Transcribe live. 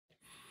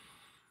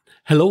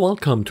Hello,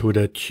 welcome to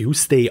the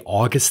Tuesday,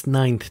 August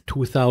 9th,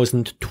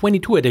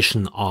 2022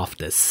 edition of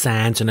the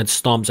SANS and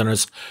Storm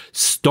Center's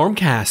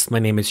Stormcast. My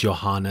name is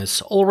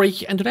Johannes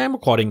Ulrich and today I'm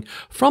recording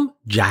from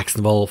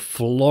Jacksonville,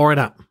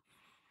 Florida.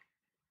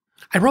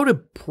 I wrote a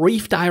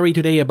brief diary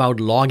today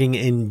about logging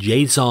in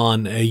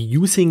JSON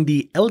using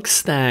the Elk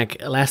Stack,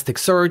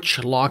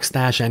 Elasticsearch,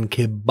 Logstash, and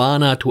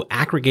Kibana to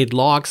aggregate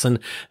logs, and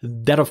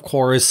that of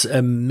course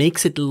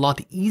makes it a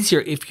lot easier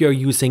if you're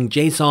using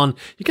JSON.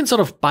 You can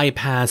sort of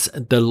bypass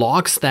the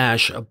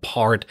Logstash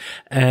part,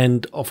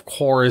 and of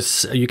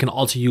course you can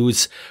also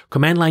use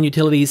command line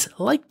utilities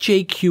like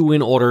JQ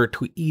in order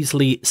to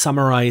easily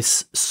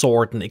summarize,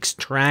 sort, and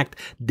extract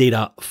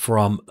data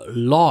from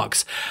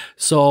logs.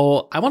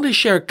 So I want to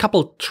share a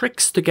couple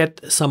tricks to get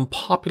some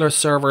popular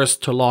servers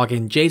to log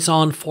in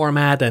JSON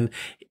format, and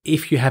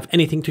if you have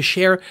anything to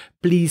share,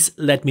 please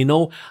let me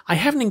know. I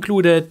haven't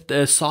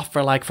included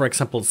software like, for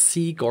example,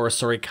 Seek or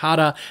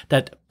Suricata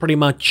that pretty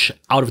much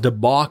out of the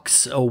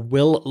box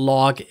will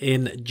log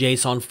in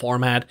JSON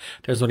format.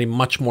 There's only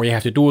much more you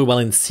have to do. Well,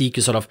 in Seek,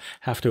 you sort of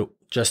have to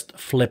just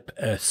flip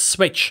a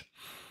switch.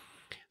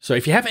 So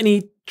if you have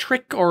any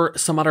trick or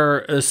some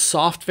other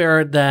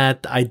software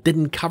that I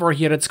didn't cover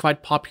here that's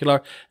quite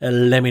popular,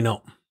 let me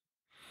know.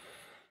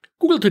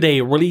 Google today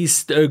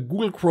released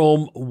Google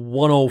Chrome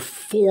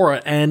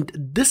 104, and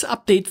this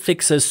update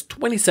fixes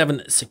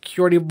 27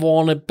 security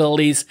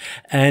vulnerabilities,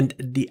 and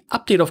the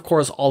update of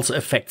course also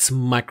affects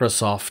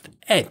Microsoft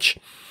Edge.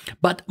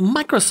 But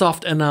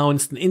Microsoft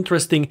announced an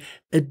interesting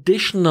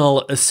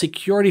additional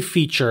security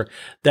feature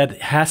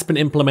that has been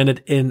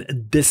implemented in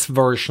this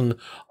version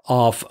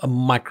of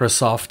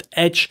Microsoft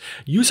Edge.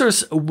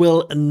 Users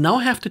will now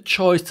have the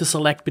choice to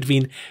select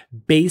between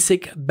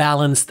basic,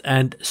 balanced,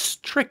 and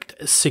strict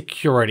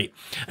security.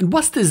 And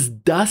what this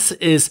does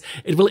is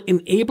it will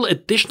enable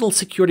additional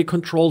security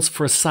controls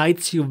for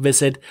sites you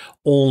visit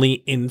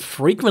only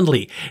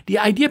infrequently. The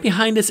idea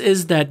behind this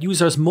is that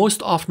users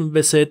most often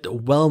visit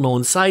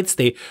well-known sites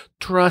they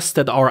trust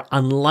that are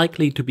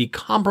unlikely to be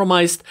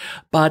compromised,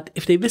 but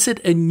if they visit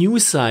a new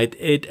site,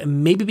 it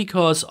may be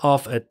because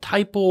of a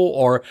typo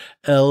or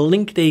a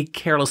link they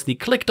carelessly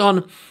clicked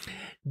on.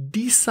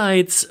 These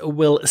sites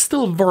will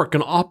still work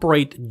and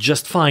operate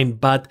just fine,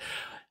 but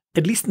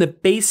at least in the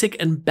basic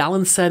and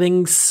balanced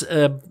settings,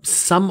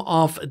 some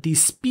of the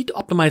speed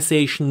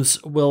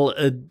optimizations will,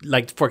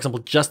 like for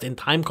example,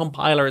 just-in-time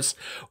compilers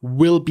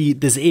will be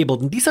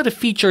disabled. And these are the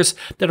features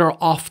that are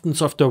often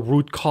sort of the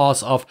root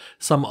cause of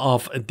some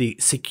of the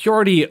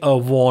security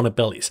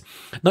vulnerabilities.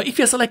 Now, if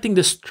you're selecting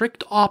the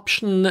strict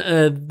option,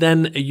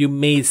 then you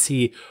may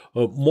see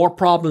more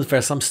problems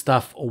where some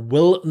stuff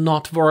will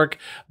not work,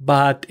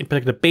 but in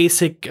particular, the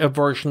basic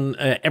version,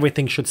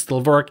 everything should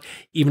still work,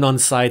 even on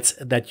sites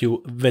that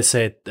you visit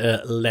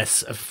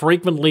less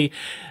frequently.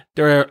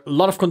 There are a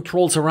lot of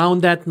controls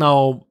around that.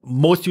 Now,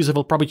 most users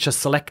will probably just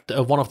select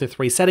one of the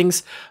three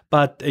settings,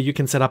 but you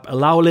can set up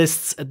allow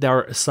lists.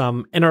 There are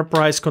some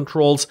enterprise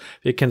controls.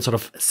 You can sort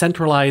of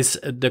centralize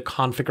the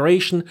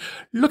configuration.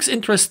 Looks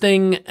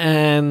interesting.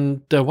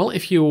 And well,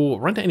 if you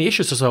run into any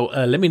issues or so,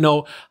 let me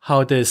know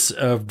how this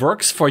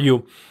works for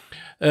you.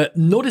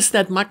 Notice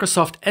that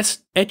Microsoft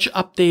Edge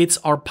updates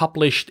are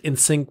published in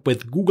sync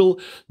with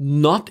Google,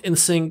 not in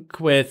sync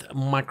with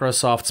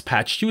Microsoft's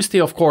Patch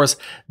Tuesday. Of course,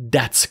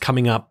 that's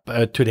coming up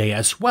today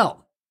as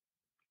well.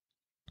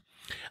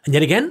 And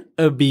yet again,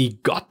 we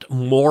got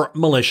more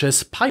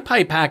malicious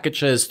pypi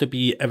packages to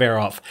be aware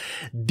of.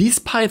 These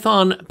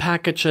Python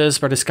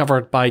packages were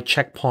discovered by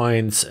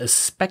Checkpoint's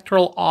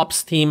Spectral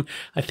Ops team.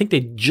 I think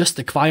they just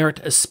acquired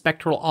a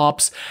Spectral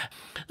Ops.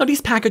 Now,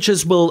 these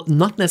packages will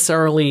not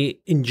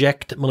necessarily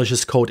inject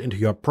malicious code into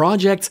your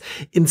projects.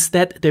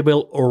 Instead, they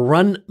will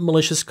run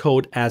malicious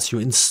code as you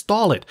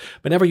install it.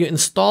 Whenever you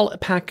install a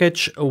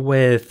package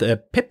with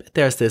pip,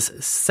 there's this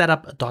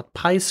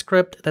setup.py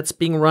script that's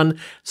being run.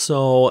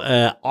 So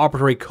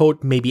arbitrary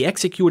code may be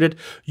executed.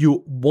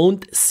 You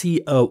won't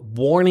see a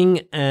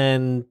warning,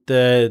 and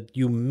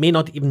you may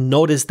not even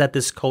notice that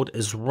this code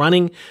is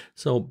running.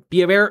 So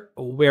be aware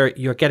where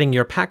you're getting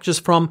your packages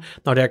from.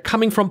 Now, they're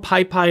coming from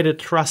pypi, the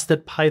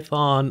trusted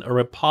Python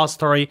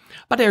repository,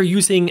 but they're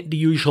using the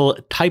usual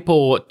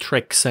typo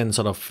tricks and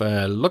sort of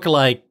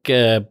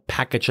lookalike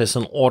packages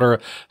in order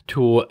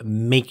to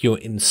make you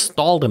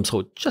install them.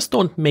 So just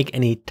don't make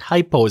any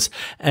typos.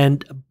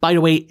 And by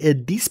the way,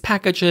 these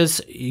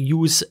packages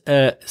use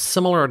the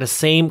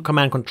same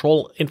command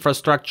control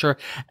infrastructure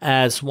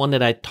as one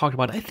that I talked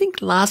about, I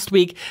think last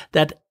week,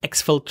 that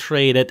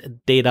exfiltrated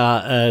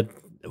data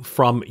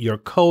from your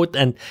code,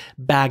 and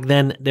back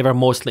then they were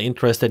mostly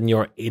interested in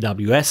your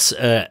AWS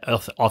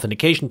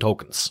authentication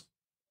tokens.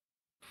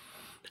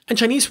 And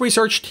Chinese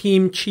research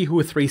team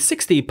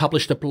Qihu360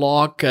 published a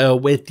blog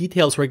with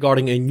details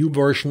regarding a new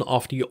version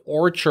of the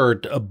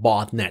Orchard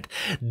Botnet.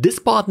 This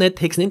botnet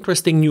takes an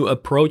interesting new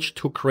approach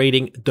to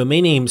creating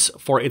domain names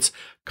for its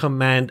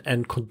command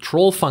and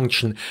control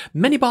function.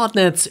 Many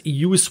botnets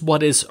use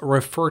what is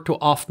referred to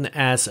often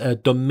as a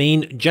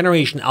domain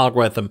generation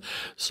algorithm.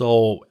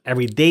 So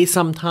every day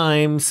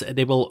sometimes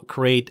they will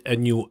create a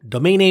new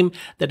domain name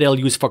that they'll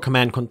use for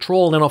command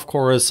control. Then of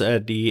course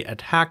the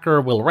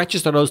attacker will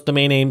register those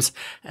domain names,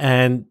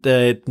 and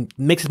it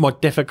makes it more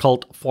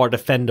difficult for a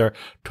defender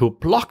to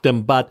block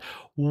them. But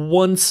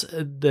once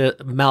the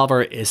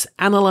malware is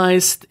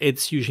analyzed,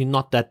 it's usually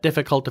not that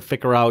difficult to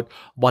figure out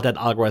what that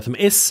algorithm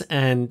is,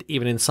 and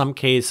even in some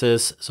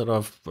cases sort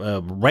of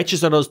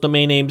register those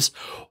domain names,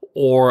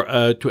 or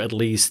to at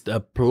least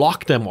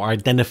block them or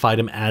identify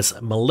them as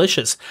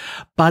malicious.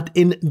 But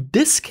in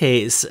this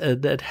case,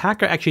 the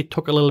attacker actually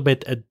took a little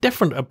bit a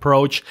different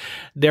approach.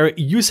 They're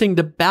using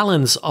the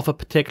balance of a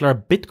particular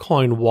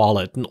Bitcoin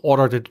wallet in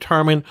order to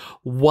determine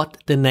what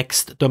the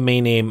next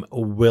domain name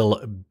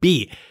will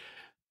be.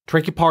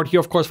 Tricky part here,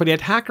 of course, for the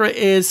attacker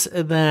is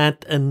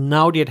that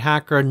now the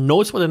attacker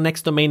knows what the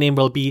next domain name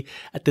will be.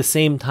 At the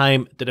same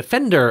time, the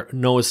defender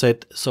knows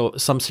it. So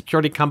some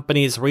security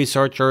companies,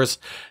 researchers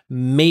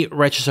may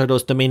register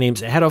those domain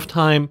names ahead of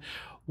time.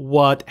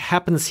 What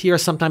happens here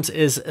sometimes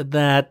is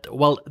that,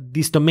 well,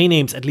 these domain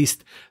names, at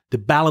least the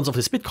balance of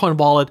this Bitcoin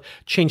wallet,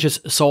 changes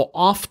so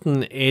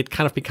often it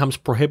kind of becomes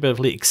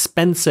prohibitively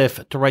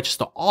expensive to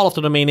register all of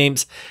the domain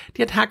names.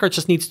 The attacker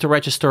just needs to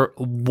register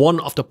one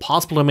of the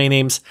possible domain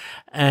names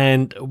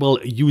and will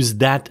use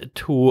that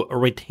to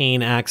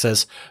retain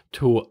access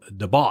to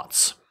the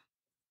bots.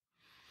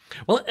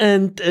 Well,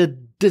 and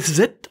this is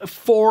it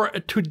for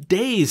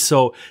today.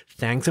 So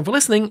thanks for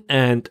listening,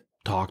 and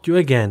talk to you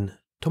again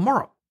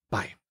tomorrow.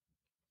 Bye.